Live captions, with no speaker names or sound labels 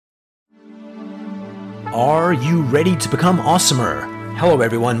Are you ready to become awesomer? Hello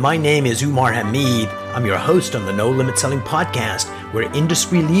everyone, my name is Umar Hamid. I'm your host on the No Limit Selling podcast, where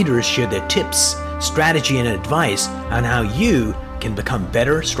industry leaders share their tips, strategy, and advice on how you can become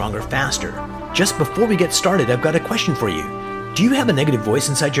better, stronger, faster. Just before we get started, I've got a question for you. Do you have a negative voice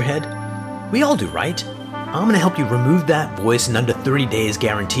inside your head? We all do, right? I'm going to help you remove that voice in under 30 days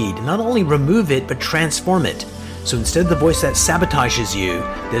guaranteed. Not only remove it, but transform it. So instead of the voice that sabotages you,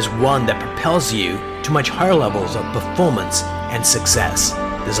 there's one that propels you to much higher levels of performance and success.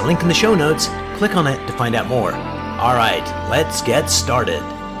 There's a link in the show notes. Click on it to find out more. All right, let's get started.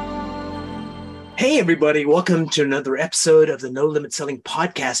 Hey everybody, welcome to another episode of the No Limit Selling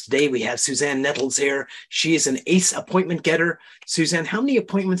podcast. Today we have Suzanne Nettles here. She is an ace appointment getter. Suzanne, how many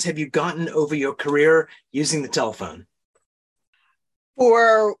appointments have you gotten over your career using the telephone?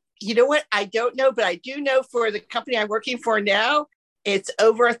 You know what? I don't know, but I do know for the company I'm working for now, it's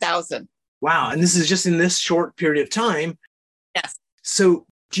over 1,000. Wow. And this is just in this short period of time. Yes. So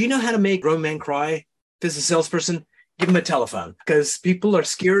do you know how to make a grown man cry? If this is a salesperson, give them a telephone, because people are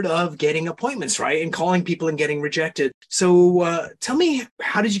scared of getting appointments, right? And calling people and getting rejected. So tell me,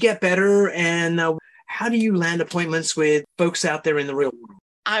 how did you get better? And how do you land appointments with folks out there in the real world?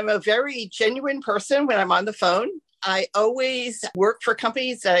 I'm a very genuine person when I'm on the phone. I always work for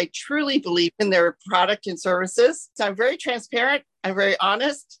companies that I truly believe in their product and services. So I'm very transparent. I'm very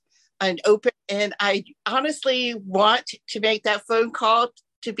honest and open. And I honestly want to make that phone call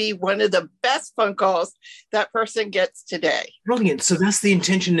to be one of the best phone calls that person gets today. Brilliant. So that's the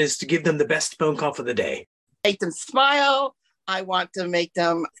intention, is to give them the best phone call for the day. Make them smile. I want to make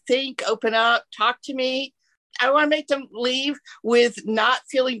them think, open up, talk to me. I want to make them leave with not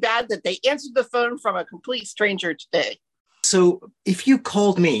feeling bad that they answered the phone from a complete stranger today. So if you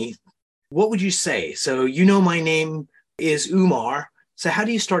called me, what would you say? So you know my name is Umar. So how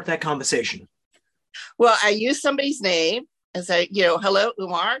do you start that conversation? Well, I use somebody's name and say, hello,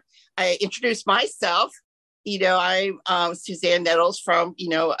 Umar. I introduce myself. I'm Suzanne Nettles from,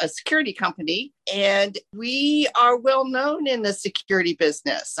 a security company, and we are well known in the security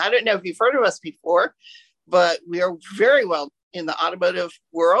business. I don't know if you've heard of us before, but we are very well in the automotive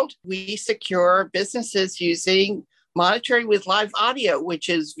world. We secure businesses using monitoring with live audio, which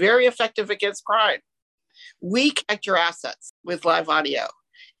is very effective against crime. We connect your assets with live audio,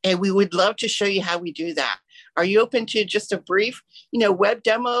 and we would love to show you how we do that. Are you open to just a brief, web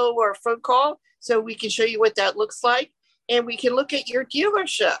demo or phone call so we can show you what that looks like? And we can look at your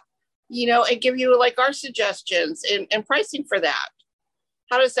dealership, and give you like our suggestions and pricing for that.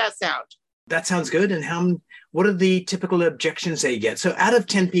 How does that sound? That sounds good. And what are the typical objections that you get? So out of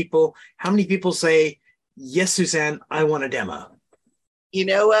 10 people, how many people say, yes, Suzanne, I want a demo? You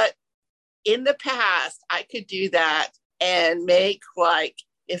know what? In the past, I could do that and make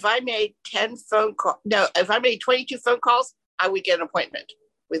if I made 22 phone calls, I would get an appointment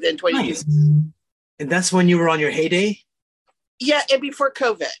within 22. Nice. And that's when you were on your heyday? Yeah, and before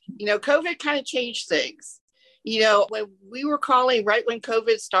COVID. COVID kind of changed things. When we were calling right when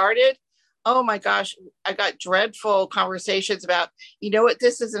COVID started, oh my gosh, I got dreadful conversations about,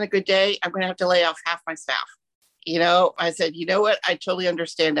 this isn't a good day. I'm going to have to lay off half my staff. I said, what? I totally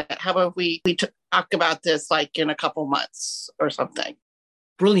understand that. How about we talk about this in a couple months or something?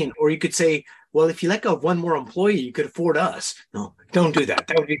 Brilliant. Or you could say, well, if you let go of one more employee, you could afford us. No, don't do that.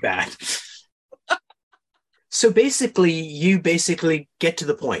 That would be bad. So you get to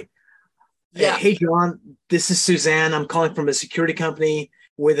the point. Yeah. Hey, John, this is Suzanne. I'm calling from a security company.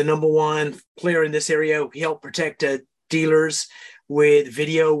 We're the number one player in this area. We help protect dealers with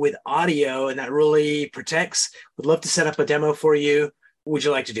video, with audio, and that really protects. Would love to set up a demo for you. Would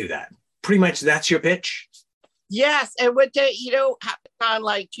you like to do that? Pretty much that's your pitch? Yes. And what day,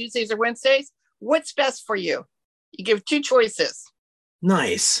 on Tuesdays or Wednesdays, what's best for you? You give two choices.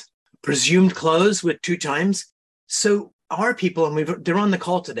 Nice. Presumed close with 2 times. So our people, and they're on the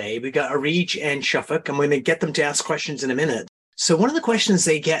call today. We got Areej and Shafak. I'm going to get them to ask questions in a minute. So one of the questions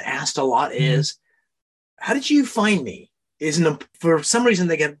they get asked a lot is, how did you find me? For some reason,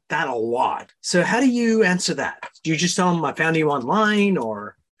 they get that a lot. So how do you answer that? Do you just tell them I found you online,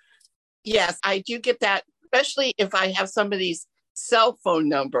 or? Yes, I do get that, especially if I have somebody's cell phone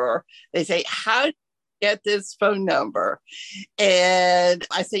number. They say, how did you get this phone number? And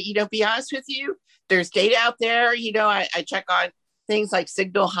I say, be honest with you, there's data out there. I check on things like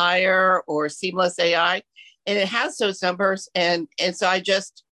Signal Hire or Seamless AI, and it has those numbers. And so I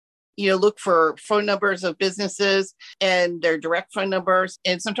just, look for phone numbers of businesses and their direct phone numbers.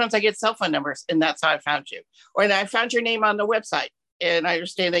 And sometimes I get cell phone numbers, and that's how I found you. And I found your name on the website. And I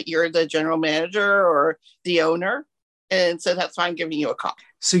understand that you're the general manager or the owner. And so that's why I'm giving you a call.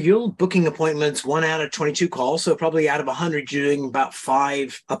 So you're booking appointments 1 out of 22 calls. So probably out of 100, you're doing about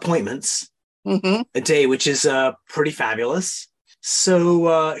 5 appointments a day, which is pretty fabulous. So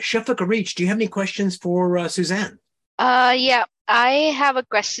Shafika Reach, do you have any questions for Suzanne? Yeah, I have a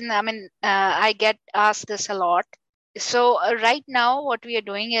question. I mean, I get asked this a lot. So right now, what we are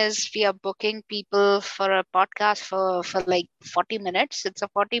doing is we are booking people for a podcast for like 40 minutes. It's a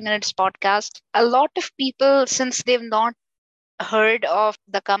 40 minutes podcast. A lot of people, since they've not heard of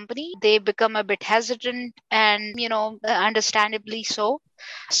the company, they become a bit hesitant and, understandably so.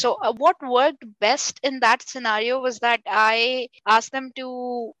 So what worked best in that scenario was that I asked them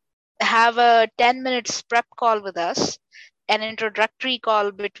to have a 10 minutes prep call with us, an introductory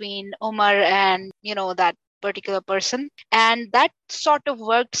call between Umar and, that particular person. And that sort of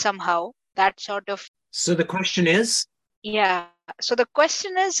worked somehow. So the question is? Yeah. So the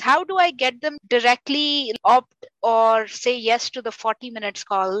question is, how do I get them directly opt or say yes to the 40 minutes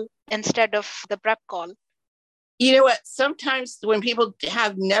call instead of the prep call? You know what? Sometimes when people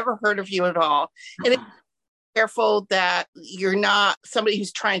have never heard of you at all, and it's careful that you're not somebody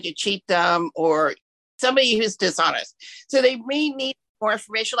who's trying to cheat them or somebody who's dishonest. So they may need more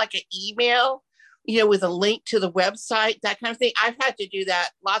information, like an email, with a link to the website, that kind of thing. I've had to do that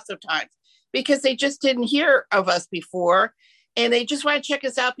lots of times because they just didn't hear of us before. And they just want to check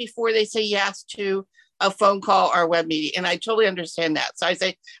us out before they say yes to a phone call or a web meeting. And I totally understand that. So I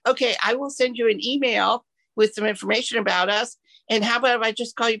say, okay, I will send you an email with some information about us. And how about if I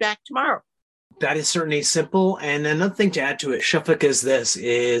just call you back tomorrow? That is certainly simple. And another thing to add to it, Shafik,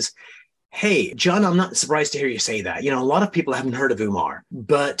 is hey, John, I'm not surprised to hear you say that. A lot of people haven't heard of Umar,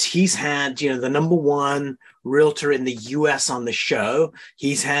 but he's had, the number one realtor in the US on the show.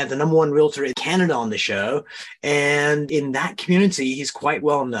 He's had the number one realtor in Canada on the show. And in that community, he's quite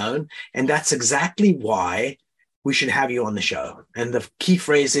well known. And that's exactly why we should have you on the show. And the key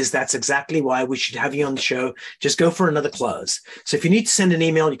phrase is that's exactly why we should have you on the show. Just go for another close. So if you need to send an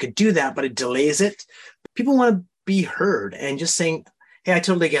email, you could do that, but it delays it. People want to be heard and just saying, hey, I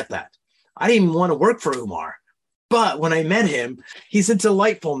totally get that. I didn't even want to work for Umar, but when I met him, he's a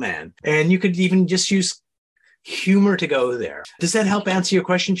delightful man. And you could even just use humor to go there. Does that help answer your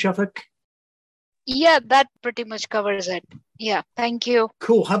question, Shafik? Yeah, that pretty much covers it. Yeah, thank you.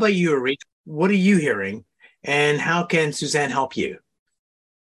 Cool. How about you, Arik? What are you hearing? And how can Suzanne help you?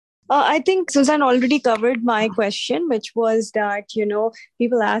 I think Suzanne already covered my question, which was that,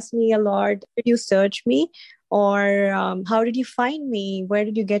 people ask me a lot, did you search me? Or how did you find me? Where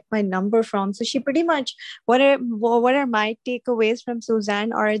did you get my number from? So she pretty much, what are my takeaways from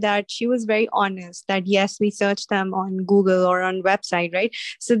Suzanne are that she was very honest that yes, we searched them on Google or on website, right?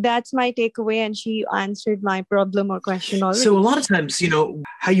 So that's my takeaway. And she answered my problem or question already. So a lot of times,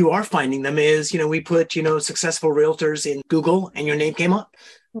 how you are finding them is, we put, successful realtors in Google and your name came up.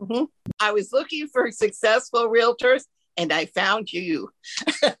 Mm-hmm. I was looking for successful realtors and I found you.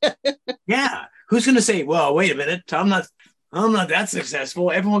 Yeah. Who's going to say, well, wait a minute, I'm not that successful.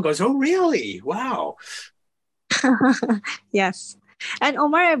 Everyone goes, oh, really? Wow. Yes. And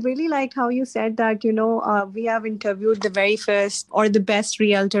Omar, I really liked how you said that, we have interviewed the very first or the best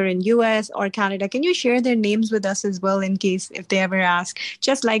realtor in US or Canada. Can you share their names with us as well in case if they ever ask,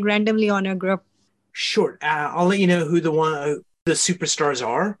 just like randomly on a group? Sure. I'll let you know who the superstars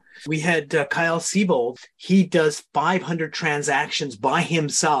are. We had Kyle Siebold. He does 500 transactions by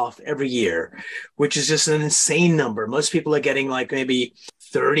himself every year, which is just an insane number. Most people are getting like maybe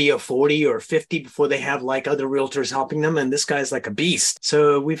 30 or 40 or 50 before they have like other realtors helping them. And this guy's like a beast.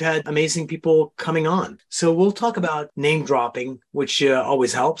 So we've had amazing people coming on. So we'll talk about name dropping, which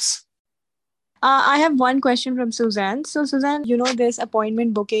always helps. I have one question from Suzanne. So Suzanne, this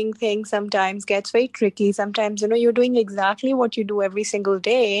appointment booking thing sometimes gets very tricky. Sometimes, you're doing exactly what you do every single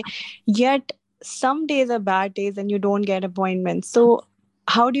day, yet some days are bad days and you don't get appointments. So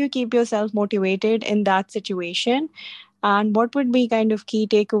how do you keep yourself motivated in that situation? And what would be kind of key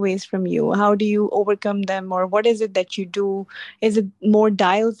takeaways from you? How do you overcome them? Or what is it that you do? Is it more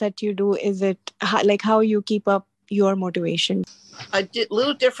dials that you do? Is it how you keep up your motivation? I did a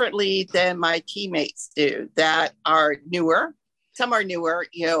little differently than my teammates do that are newer. Some are newer,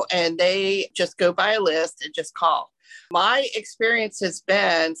 and they just go by a list and just call. My experience has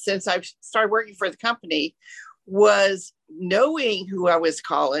been since I've started working for the company was knowing who I was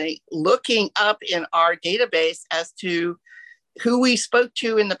calling, looking up in our database as to who we spoke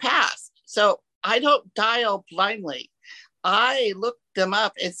to in the past. So I don't dial blindly. I look them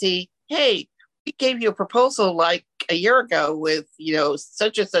up and see, hey, we gave you a proposal like a year ago with,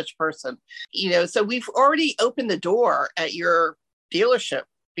 such and such person, so we've already opened the door at your dealership.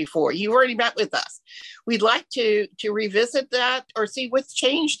 before. You already met with us. We'd like to revisit that or see what's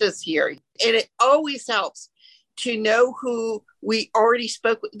changed this year. And it always helps to know who we already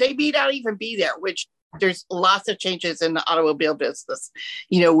spoke with. They may not even be there, which there's lots of changes in the automobile business,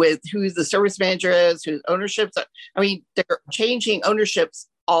 with who the service manager is, who ownerships are. I mean, they're changing ownerships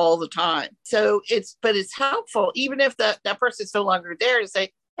all the time. So it's helpful, even if that person's no longer there, to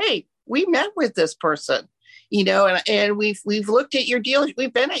say, hey, we met with this person, and we've looked at your deal.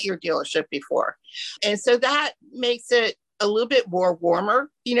 We've been at your dealership before. And so that makes it a little bit more warmer,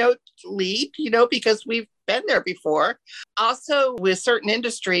 lead, because we've been there before. Also, with certain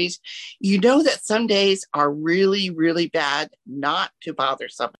industries, that some days are really, really bad not to bother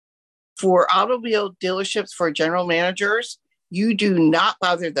someone. For automobile dealerships, for general managers, you do not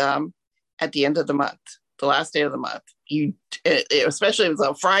bother them at the end of the month, the last day of the month. You, especially if it's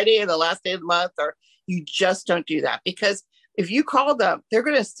on Friday and the last day of the month, or you just don't do that, because if you call them, they're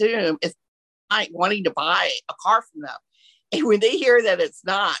going to assume it's like wanting to buy a car from them. And when they hear that it's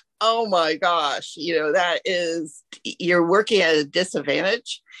not, oh my gosh, that is, you're working at a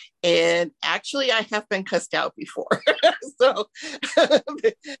disadvantage. And actually, I have been cussed out before. So,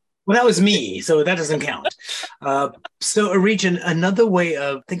 well, that was me, so that doesn't count. So, Arijin, another way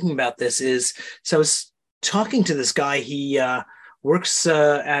of thinking about this is, so I was talking to this guy. He works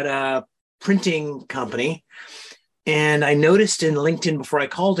at a printing company. And I noticed in LinkedIn before I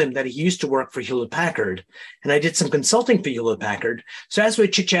called him that he used to work for Hewlett Packard, and I did some consulting for Hewlett Packard. So as we're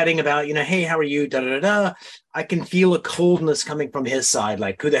chit-chatting about, hey, how are you? Da da da. I can feel a coldness coming from his side,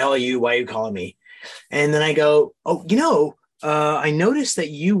 like, who the hell are you? Why are you calling me? And then I go, oh, I noticed that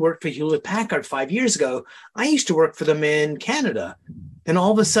you worked for Hewlett Packard 5 years ago. I used to work for them in Canada. And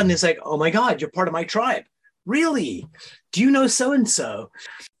all of a sudden it's like, oh my God, you're part of my tribe. Really? Do you know so-and-so?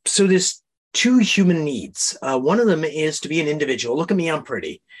 So this two human needs. One of them is to be an individual. Look at me, I'm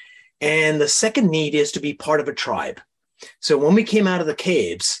pretty. And the second need is to be part of a tribe. So when we came out of the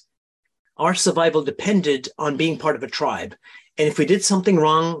caves, our survival depended on being part of a tribe. And if we did something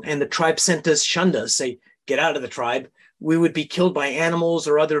wrong and the tribe shunned us, say, get out of the tribe, we would be killed by animals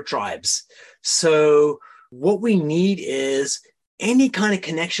or other tribes. So what we need is any kind of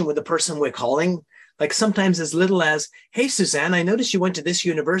connection with the person we're calling. Like sometimes as little as, hey, Suzanne, I noticed you went to this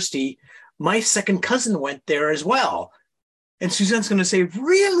university. My second cousin went there as well. And Suzanne's going to say,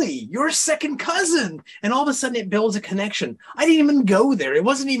 really? Your second cousin? And all of a sudden it builds a connection. I didn't even go there. It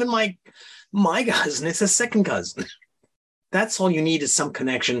wasn't even my cousin. It's a second cousin. That's all you need is some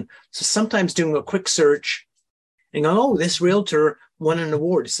connection. So sometimes doing a quick search and going, oh, this realtor won an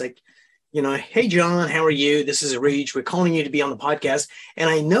award. It's like, hey, John, how are you? This is Arij. We're calling you to be on the podcast. And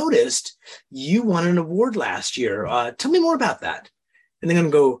I noticed you won an award last year. Tell me more about that. And they're going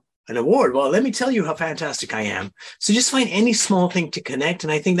to go, an award? Well, let me tell you how fantastic I am. So just find any small thing to connect.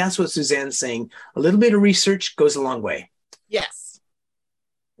 And I think that's what Suzanne's saying. A little bit of research goes a long way. Yes.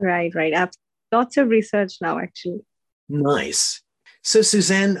 Right. Lots of research now, actually. Nice. So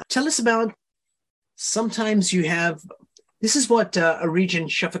Suzanne, tell us about, sometimes you have, this is what Arijin and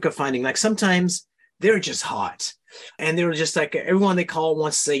Shafik are finding. Like sometimes they're just hot and they're just like, everyone they call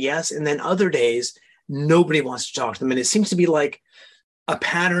wants to say yes. And then other days, nobody wants to talk to them. And it seems to be like a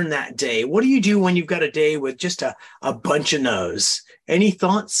pattern that day. What do you do when you've got a day with just a bunch of no's? Any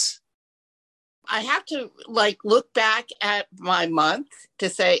thoughts? I have to look back at my month to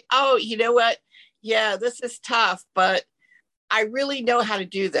say, oh, you know what? Yeah, this is tough, but I really know how to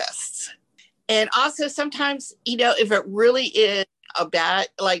do this. And also sometimes, if it really is a bad,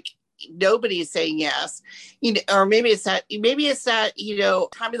 nobody is saying yes, or maybe it's that,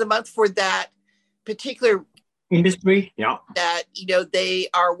 time of the month for that particular industry, yeah, that they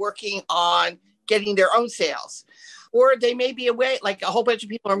are working on getting their own sales, or they may be away, like a whole bunch of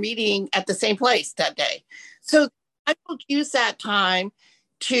people are meeting at the same place that day. So I will use that time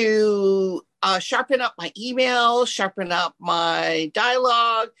to sharpen up my email, sharpen up my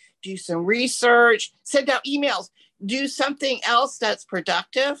dialogue, do some research, send out emails, do something else that's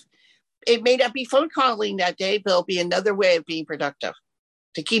productive. It may not be phone calling that day, but it'll be another way of being productive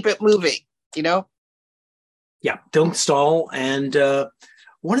to keep it moving, Yeah, don't stall. And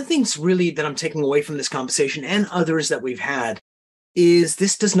one of the things really that I'm taking away from this conversation and others that we've had is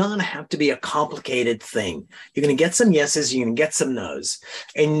this does not have to be a complicated thing. You're going to get some yeses, you're going to get some nos.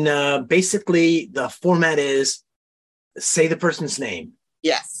 And basically the format is say the person's name.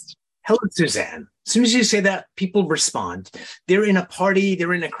 Yes. Hello, Suzanne. As soon as you say that, people respond. They're in a party,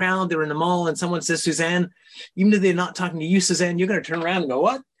 they're in a crowd, they're in a mall, and someone says, Suzanne, even if they're not talking to you, Suzanne, you're going to turn around and go,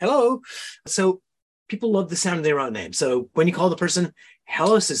 what? Hello. So people love the sound of their own name. So when you call the person,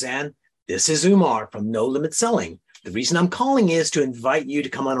 hello, Suzanne, this is Umar from No Limit Selling. The reason I'm calling is to invite you to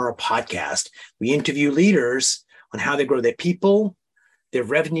come on our podcast. We interview leaders on how they grow their people, their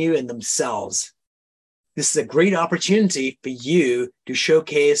revenue, and themselves. This is a great opportunity for you to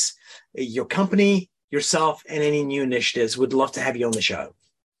showcase your company, yourself, and any new initiatives. Would love to have you on the show.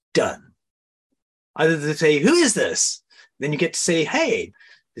 Done. Either to say, who is this? Then you get to say, hey,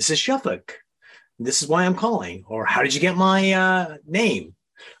 this is Shafik. This is why I'm calling. Or how did you get my name?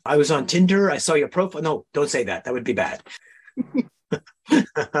 I was on Tinder. I saw your profile. No, don't say that. That would be bad. And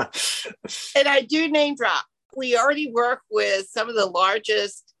I do name drop. We already work with some of the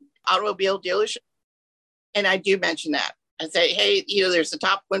largest automobile dealerships. And I do mention that. I say, hey, there's the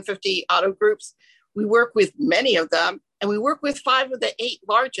top 150 auto groups. We work with many of them, and we work with 5 of the 8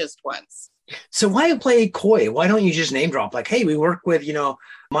 largest ones. So why play coy? Why don't you just name drop? Like, hey, we work with,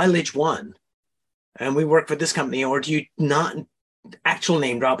 Mileage One, and we work with this company. Or do you not actual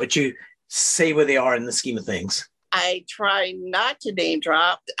name drop, but you say where they are in the scheme of things? I try not to name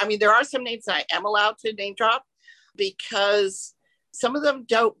drop. I mean, there are some names I am allowed to name drop because some of them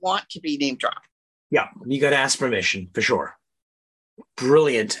don't want to be name dropped. Yeah, you got to ask permission for sure.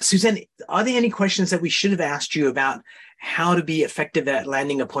 Brilliant. Suzanne, are there any questions that we should have asked you about how to be effective at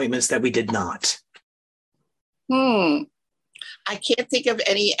landing appointments that we did not? I can't think of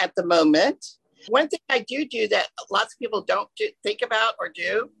any at the moment. One thing I do that lots of people don't think about or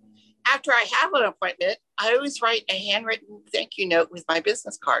do, after I have an appointment, I always write a handwritten thank you note with my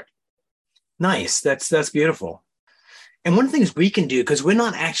business card. Nice. That's beautiful. And one of the things we can do, because we're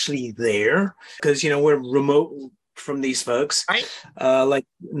not actually there, because, we're remote from these folks, right? Like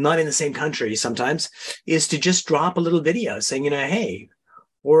not in the same country sometimes, is to just drop a little video saying, hey,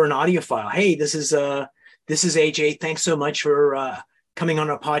 or an audio file. Hey, this is AJ. Thanks so much for coming on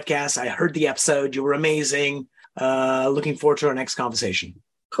our podcast. I heard the episode. You were amazing. Looking forward to our next conversation.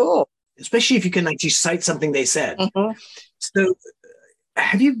 Cool. Especially if you can actually cite something they said. Mm-hmm. So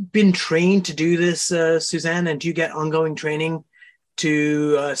have you been trained to do this, Suzanne? And do you get ongoing training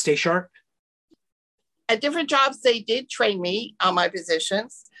to stay sharp? At different jobs, they did train me on my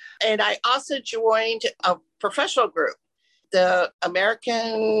positions. And I also joined a professional group, the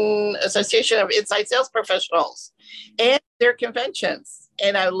American Association of Inside Sales Professionals, and their conventions.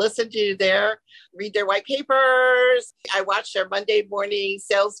 And I listened to read their white papers. I watch their Monday morning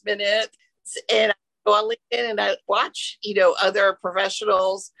sales minutes, and I go on LinkedIn and I watch, other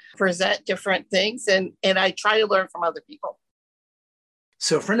professionals present different things, and I try to learn from other people.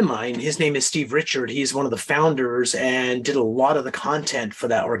 So a friend of mine, his name is Steve Richard. He's one of the founders and did a lot of the content for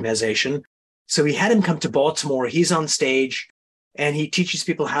that organization. So we had him come to Baltimore. He's on stage and he teaches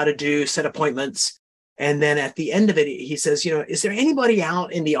people how to set appointments. And then at the end of it, he says, is there anybody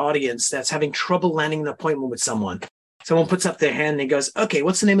out in the audience that's having trouble landing an appointment with someone? Someone puts up their hand and he goes, okay,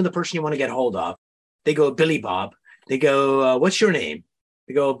 what's the name of the person you want to get hold of? They go, Billy Bob. They go, what's your name?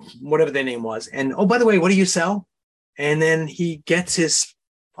 They go, whatever their name was. And, oh, by the way, what do you sell? And then he gets his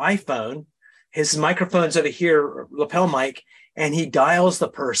iPhone, his microphone's over here, lapel mic, and he dials the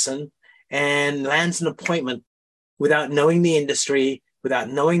person and lands an appointment without knowing the industry, without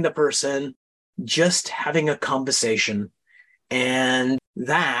knowing the person, just having a conversation. And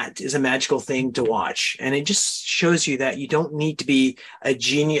that is a magical thing to watch. And it just shows you that you don't need to be a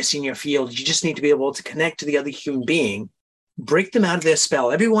genius in your field. You just need to be able to connect to the other human being, break them out of their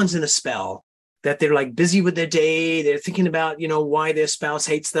spell. Everyone's in a spell that they're like busy with their day. They're thinking about, why their spouse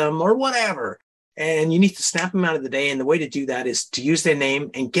hates them or whatever. And you need to snap them out of the day. And the way to do that is to use their name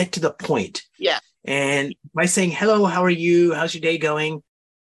and get to the point. Yeah. And by saying, hello, how are you? How's your day going?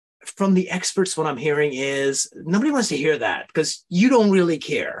 From the experts, what I'm hearing is nobody wants to hear that because you don't really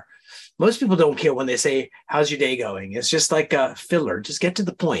care. Most people don't care when they say, how's your day going? It's just like a filler. Just get to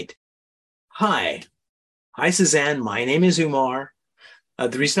the point. Hi, Suzanne. My name is Umar.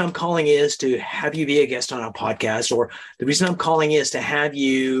 The reason I'm calling is to have you be a guest on our podcast, or the reason I'm calling is to have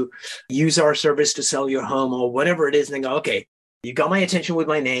you use our service to sell your home or whatever it is. And they go, okay, you got my attention with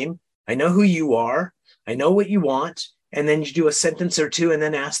my name. I know who you are. I know what you want. And then you do a sentence or two and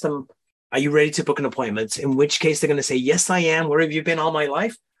then ask them, are you ready to book an appointment? In which case they're going to say, yes, I am. Where have you been all my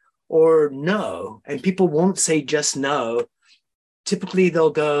life? Or no. And people won't say just no. Typically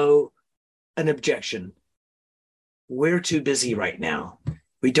they'll go an objection. We're too busy right now.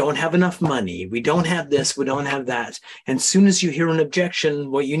 We don't have enough money. We don't have this. We don't have that. And as soon as you hear an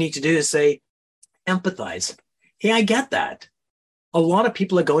objection, what you need to do is say, empathize. Hey, I get that. A lot of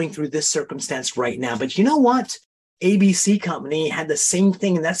people are going through this circumstance right now. But you know what? ABC company had the same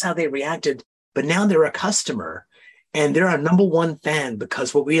thing, and that's how they reacted. But now they're a customer, and they're our number one fan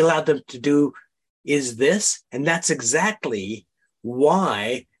because what we allowed them to do is this. And that's exactly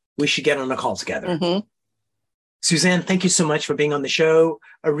why we should get on a call together. Mm-hmm. Suzanne, thank you so much for being on the show.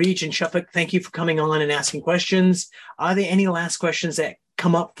 Areej and Shafik, thank you for coming on and asking questions. Are there any last questions that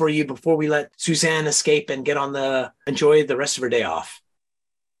come up for you before we let Suzanne escape and enjoy the rest of her day off?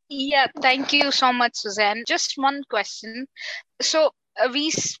 Yeah, thank you so much, Suzanne. Just one question. So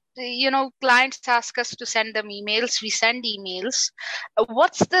clients ask us to send them emails. We send emails.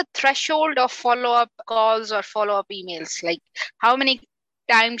 What's the threshold of follow-up calls or follow-up emails? Like, how many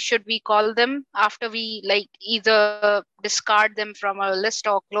times should we call them after we either discard them from our list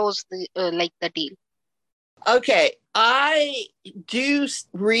or close the deal? Okay, I do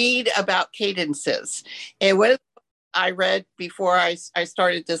read about cadences, and what I read before I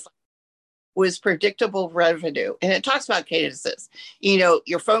started this was Predictable Revenue, and it talks about cadences.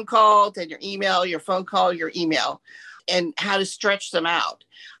 Your phone call, then your email, your phone call, your email, and how to stretch them out.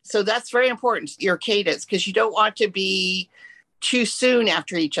 So that's very important, your cadence, because you don't want to be too soon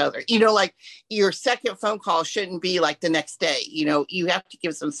after each other. Like your second phone call shouldn't be like the next day. You have to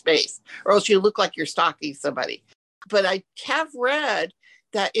give some space, or else you look like you're stalking somebody. But I have read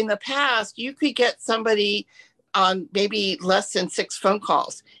that in the past, you could get somebody on maybe less than 6 phone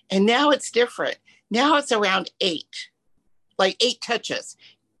calls. And now it's different. Now it's around 8, like 8 touches.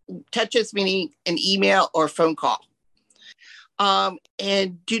 Touches meaning an email or phone call.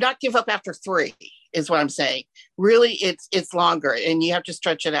 And do not give up after 3 is what I'm saying. Really, it's longer and you have to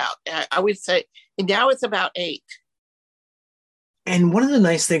stretch it out. I would say, and now it's about 8. And one of the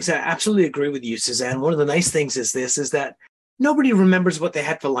nice things, I absolutely agree with you, Suzanne. One of the nice things is that nobody remembers what they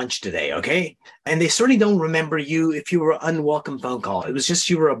had for lunch today, okay? And they certainly don't remember you if you were an unwelcome phone call. It was just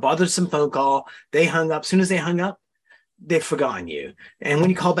you were a bothersome phone call. They hung up. As soon as they hung up, they've forgotten you. And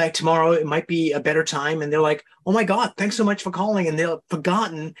when you call back tomorrow, it might be a better time. And they're like, oh my God, thanks so much for calling. And they've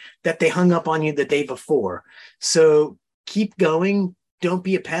forgotten that they hung up on you the day before. So keep going. Don't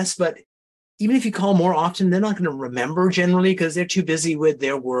be a pest. But even if you call more often, they're not going to remember generally because they're too busy with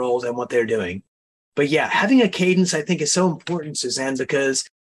their world and what they're doing. But yeah, having a cadence, I think, is so important, Suzanne, because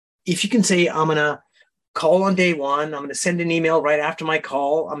if you can say, I'm going to call on day 1, I'm going to send an email right after my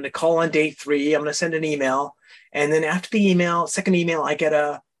call, I'm going to call on day 3, I'm going to send an email. And then after the second email, I get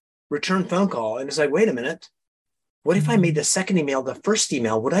a return phone call. And it's like, wait a minute, what if I made the second email the first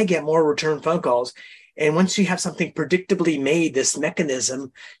email? Would I get more return phone calls? And once you have something predictably made, this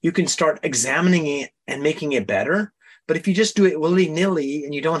mechanism, you can start examining it and making it better. But if you just do it willy-nilly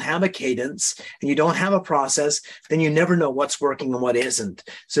and you don't have a cadence and you don't have a process, then you never know what's working and what isn't.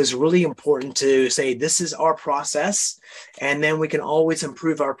 So it's really important to say, this is our process, and then we can always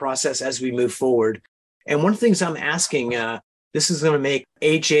improve our process as we move forward. And one of the things I'm asking, this is going to make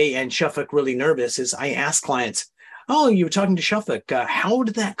AJ and Shafik really nervous, is I ask clients, oh, you were talking to Shafik. How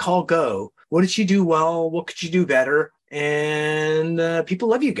did that call go? What did you do well? What could you do better? And people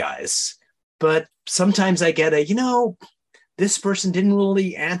love you guys. But sometimes I get this person didn't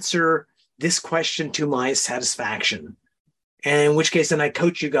really answer this question to my satisfaction. And in which case, then I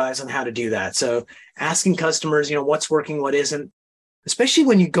coach you guys on how to do that. So asking customers, what's working, what isn't, especially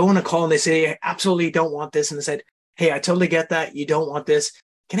when you go on a call and they say, I absolutely don't want this. And they said, hey, I totally get that. You don't want this.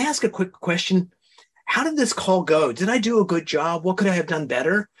 Can I ask a quick question? How did this call go? Did I do a good job? What could I have done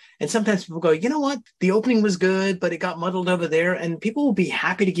better? And sometimes people go, you know what? The opening was good, but it got muddled over there. And people will be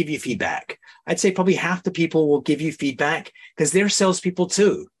happy to give you feedback. I'd say probably half the people will give you feedback because they're salespeople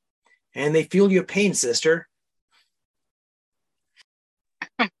too. And they feel your pain, sister.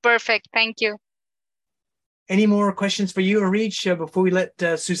 Perfect. Thank you. Any more questions for you, Areej, before we let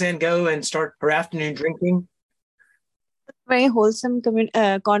Suzanne go and start her afternoon drinking? Very wholesome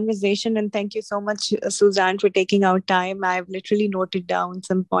conversation, and thank you so much, Suzanne, for taking out time. I've literally noted down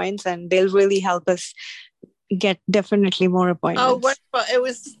some points and they'll really help us get definitely more appointments. Oh, wonderful. It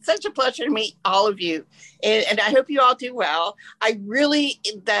was such a pleasure to meet all of you, and I hope you all do well.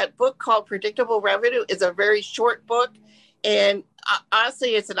 That book called Predictable Revenue is a very short book, and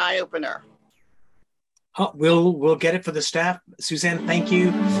honestly, it's an eye-opener. Oh, we'll get it for the staff. Suzanne, thank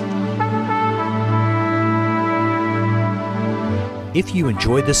you. If you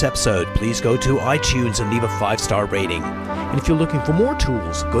enjoyed this episode, please go to iTunes and leave a 5-star rating. And if you're looking for more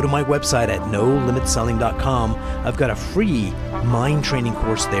tools, go to my website at nolimitselling.com. I've got a free mind training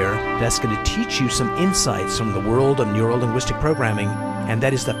course there that's going to teach you some insights from the world of neuro-linguistic programming, and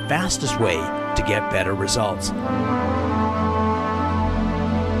that is the fastest way to get better results.